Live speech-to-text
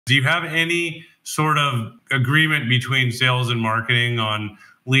Do you have any sort of agreement between sales and marketing on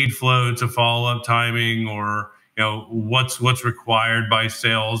lead flow to follow-up timing, or what's required by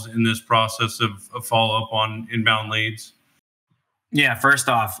sales in this process of follow-up on inbound leads? Yeah, first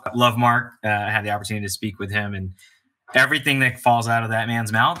off, love Mark. I had the opportunity to speak with him, and everything that falls out of that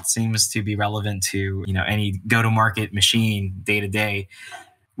man's mouth seems to be relevant to any go-to-market machine day to day.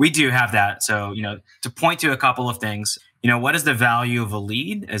 We do have that. So to point to a couple of things, what is the value of a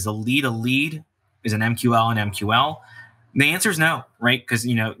lead? Is a lead? Is an MQL an MQL? The answer is no, right? Because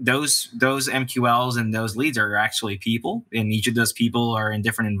those MQLs and those leads are actually people, and each of those people are in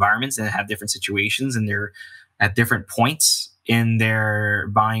different environments and have different situations, and they're at different points in their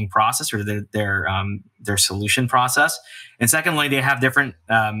buying process or their solution process. And secondly, they have different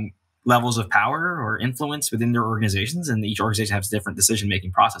levels of power or influence within their organizations, and each organization has different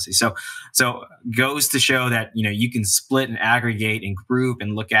decision-making processes. So goes to show that you can split and aggregate and group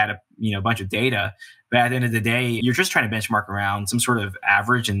and look at a bunch of data, but at the end of the day, you're just trying to benchmark around some sort of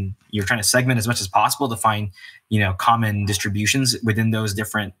average, and you're trying to segment as much as possible to find common distributions within those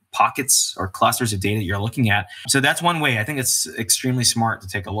different pockets or clusters of data you're looking at. So that's one way. I think it's extremely smart to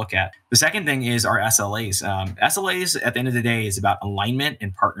take a look at. The second thing is our SLAs. SLAs at the end of the day is about alignment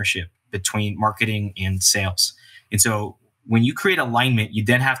and partnership between marketing and sales. And so when you create alignment, you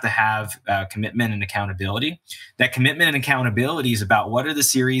then have to have commitment and accountability. That commitment and accountability is about what are the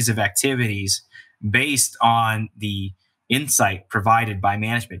series of activities based on the insight provided by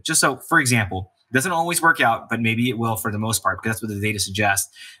management. Just so, for example, it doesn't always work out, but maybe it will for the most part, because that's what the data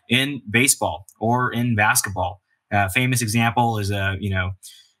suggests. In baseball or in basketball, famous example is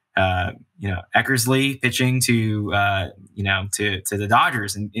Eckersley pitching to the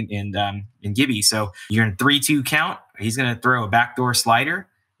Dodgers in Gibby. So you're in 3-2 count. He's going to throw a backdoor slider.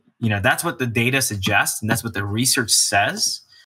 That's what the data suggests, and that's what the research says.